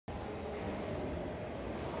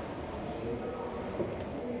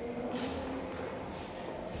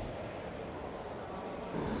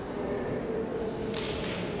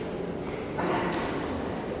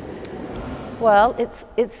Well,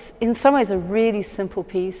 it's in some ways a really simple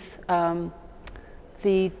piece.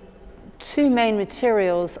 The two main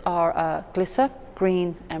materials are glitter,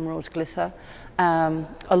 green emerald glitter, a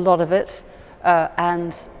lot of it,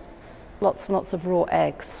 and lots and lots of raw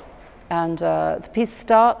eggs. And the piece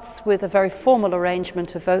starts with a very formal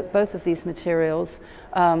arrangement of both of these materials.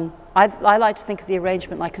 I like to think of the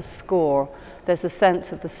arrangement like a score. There's a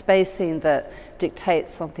sense of the spacing that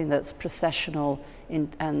dictates something that's processional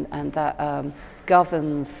and that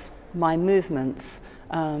governs my movements.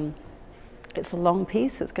 It's a long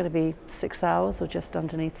piece. It's going to be 6 hours or just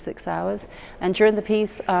underneath 6 hours. And during the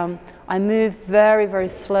piece, I move very, very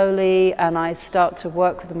slowly, and I start to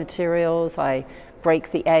work with the materials. I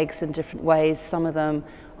break the eggs in different ways. Some of them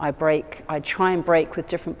I try and break with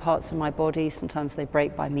different parts of my body. Sometimes they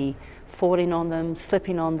break by me falling on them,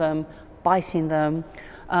 slipping on them, biting them.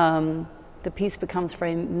 The piece becomes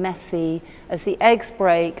very messy. As the eggs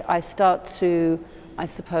break, I start to, I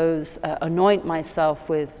suppose, anoint myself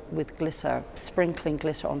with glitter, sprinkling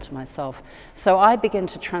glitter onto myself. So I begin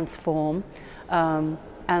to transform,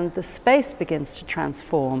 and the space begins to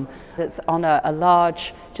transform. It's on a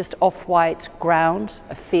large, just off-white ground,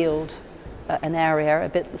 a field, an area, a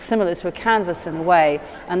bit similar to a canvas in a way,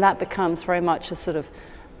 and that becomes very much a sort of,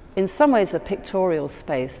 in some ways, a pictorial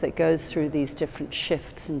space that goes through these different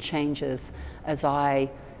shifts and changes as I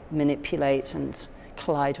manipulate and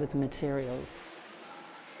collide with the materials.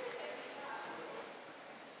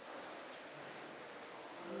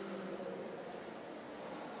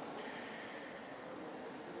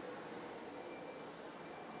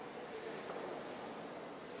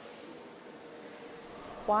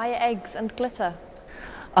 Why eggs and glitter?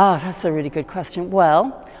 Oh, that's a really good question.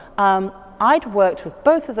 Well, I'd worked with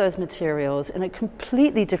both of those materials in a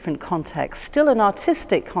completely different context, still an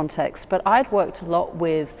artistic context, but I'd worked a lot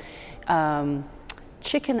with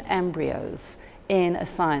chicken embryos in a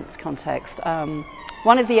science context.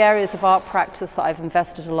 One of the areas of art practice that I've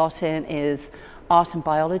invested a lot in is art and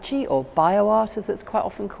biology, or bioart as it's quite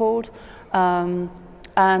often called.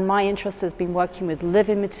 And my interest has been working with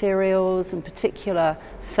living materials, in particular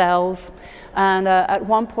cells. And at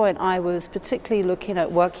one point I was particularly looking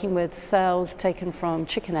at working with cells taken from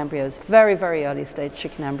chicken embryos, very, very early stage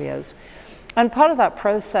chicken embryos. And part of that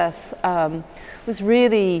process was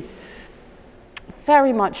really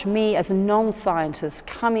very much me as a non-scientist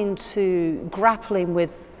coming to grappling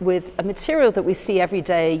with a material that we see every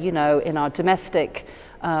day, you know, in our domestic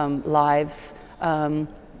lives.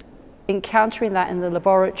 Encountering that in the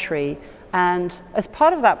laboratory, and as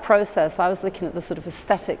part of that process I was looking at the sort of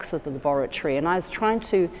aesthetics of the laboratory, and I was trying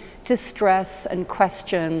to distress and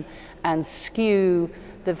question and skew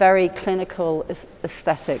the very clinical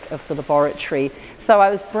aesthetic of the laboratory. So I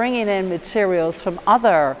was bringing in materials from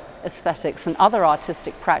other aesthetics and other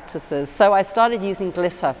artistic practices. So I started using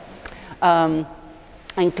glitter and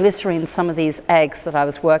glittering some of these eggs that I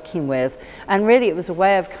was working with, and really it was a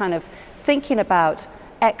way of kind of thinking about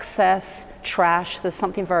excess, trash. There's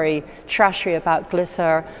something very trashy about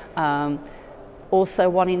glitter. Also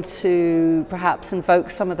wanting to perhaps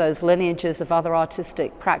invoke some of those lineages of other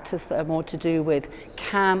artistic practice that are more to do with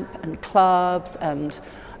camp and clubs. And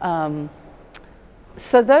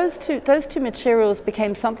so those two materials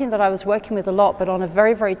became something that I was working with a lot, but on a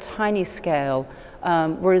very, very tiny scale.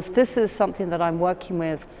 Whereas this is something that I'm working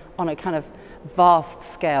with on a kind of vast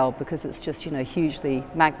scale, because it's just, you know, hugely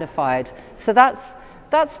magnified. So that's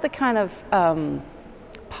the kind of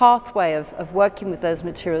pathway of working with those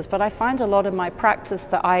materials. But I find a lot in my practice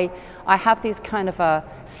that I have these kind of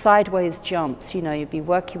sideways jumps. You know, you'd be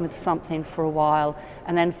working with something for a while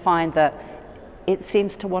and then find that it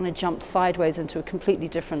seems to want to jump sideways into a completely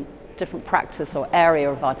different practice or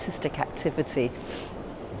area of artistic activity.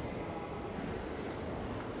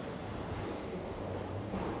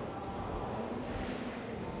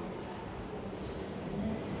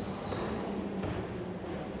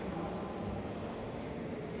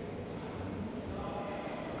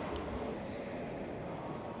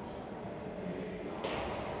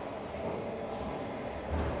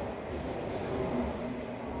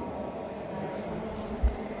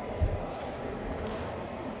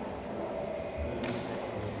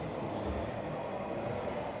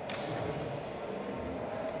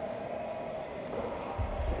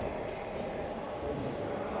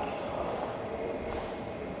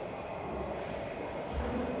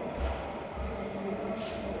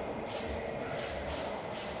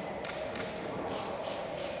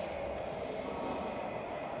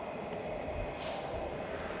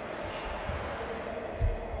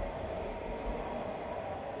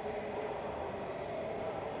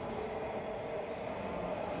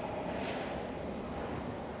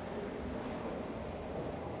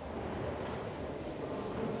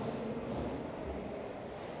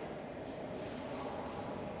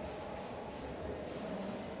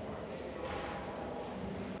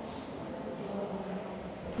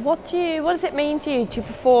 What does it mean to you to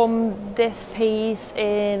perform this piece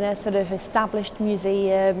in a sort of established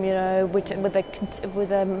museum, you know, with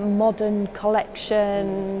a modern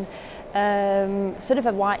collection, sort of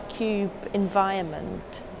a white cube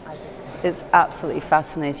environment? It's absolutely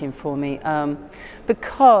fascinating for me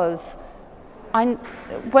because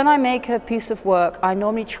when I make a piece of work, I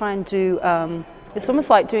normally try and do, it's almost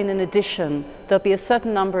like doing an edition. There'll be a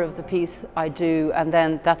certain number of the piece I do, and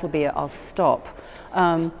then that'll be it, I'll stop.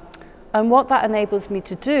 And what that enables me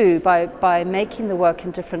to do by making the work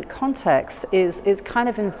in different contexts is kind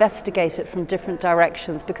of investigate it from different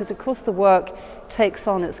directions, because of course the work takes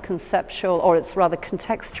on its conceptual, or its rather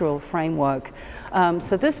contextual framework.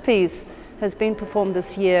 So this piece has been performed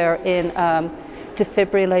this year in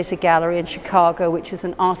Defibrillator Gallery in Chicago, which is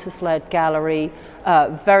an artist-led gallery,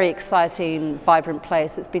 very exciting, vibrant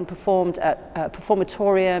place. It's been performed at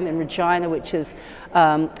Performatorium in Riehen, which is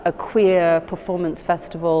a queer performance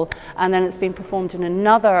festival, and then it's been performed in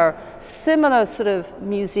another similar sort of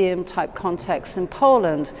museum type context in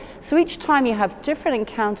Poland. So each time you have different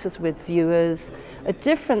encounters with viewers, a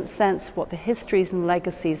different sense of what the histories and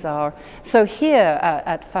legacies are. So here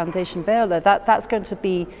at Fondation Beyeler, that's going to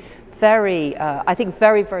be very, I think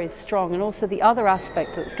very, very strong. And also the other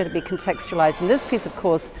aspect that's going to be contextualized in this piece, of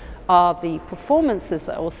course, are the performances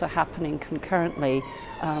that are also happening concurrently.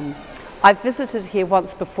 I've visited here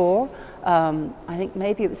once before, I think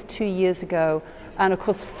maybe it was 2 years ago, and of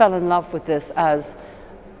course fell in love with this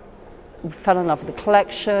fell in love with the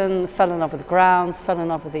collection, fell in love with the grounds, fell in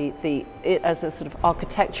love with it as a sort of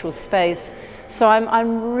architectural space. So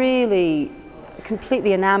I'm really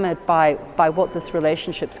completely enamored by what this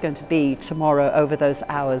relationship is going to be tomorrow over those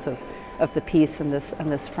hours of the piece and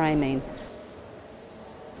this framing.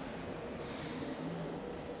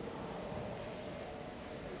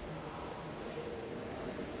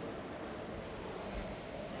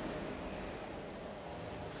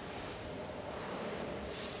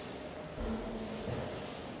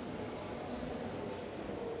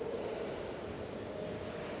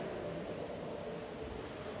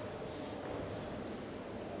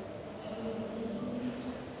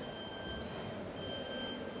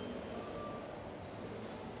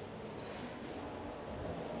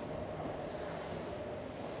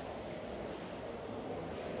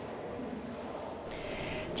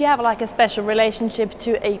 Do you have like a special relationship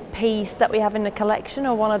to a piece that we have in the collection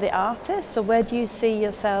or one of the artists, or where do you see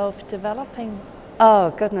yourself developing? Oh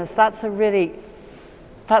goodness, that's a really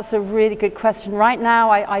good question. Right now,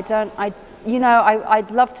 I'd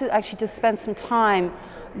love to actually just spend some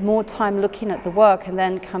more time looking at the work and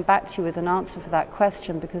then come back to you with an answer for that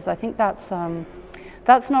question, because I think that's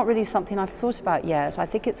not really something I've thought about yet. I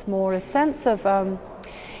think it's more a sense of,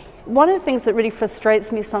 one of the things that really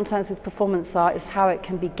frustrates me sometimes with performance art is how it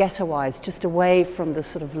can be ghettoized, just away from the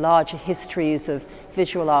sort of larger histories of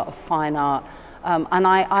visual art, of fine art. And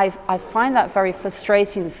I find that very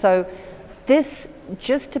frustrating. So this,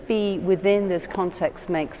 just to be within this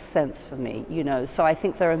context, makes sense for me, you know. So I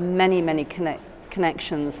think there are many, many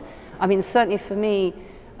connections. I mean, certainly for me,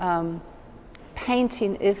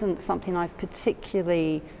 painting isn't something I've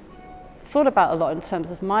particularly thought about a lot in terms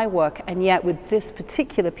of my work, and yet with this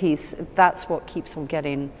particular piece, that's what keeps on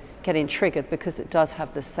getting triggered, because it does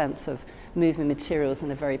have this sense of moving materials in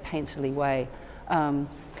a very painterly way.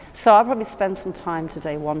 So I'll probably spend some time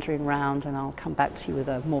today wandering around, and I'll come back to you with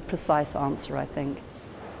a more precise answer, I think.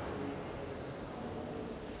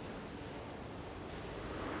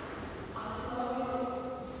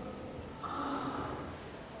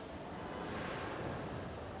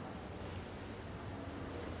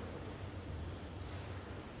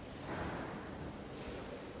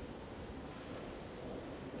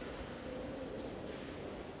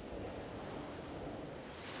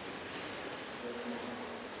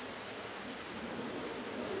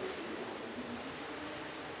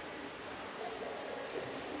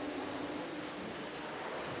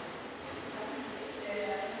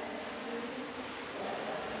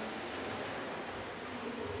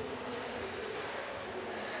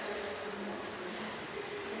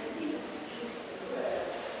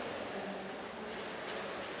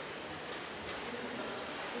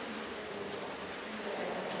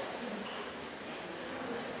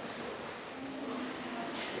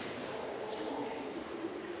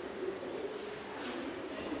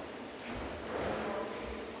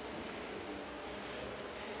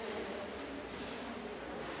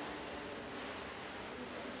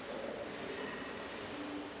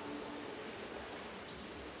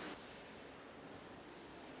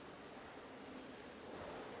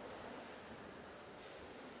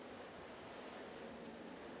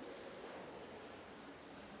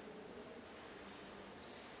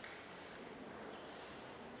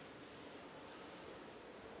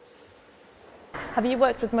 Have you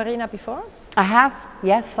worked with Marina before? I have,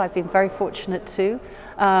 yes, I've been very fortunate too.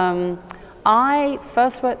 I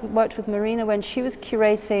first worked with Marina when she was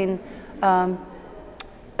curating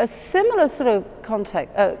a similar sort of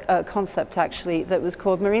concept actually that was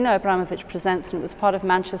called Marina Abramovic Presents, and it was part of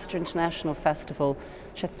Manchester International Festival,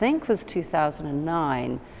 which I think was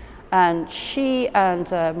 2009. And she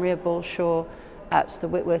and Maria Bolshaw at the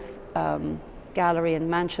Whitworth Gallery in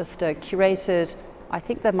Manchester curated, I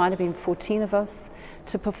think there might have been 14 of us,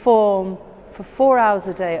 to perform for 4 hours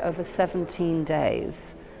a day over 17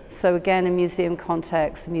 days. So again, a museum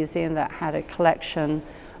context, a museum that had a collection,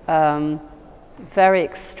 very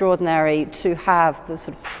extraordinary to have the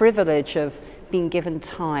sort of privilege of being given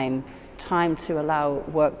time to allow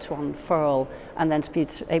work to unfurl and then to be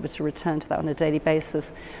able to return to that on a daily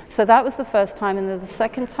basis. So that was the first time, and then the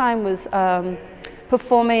second time was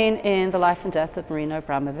performing in The Life and Death of Marina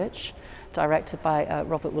Abramovic, directed by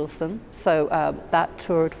Robert Wilson. So that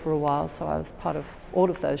toured for a while, so I was part of all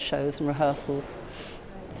of those shows and rehearsals.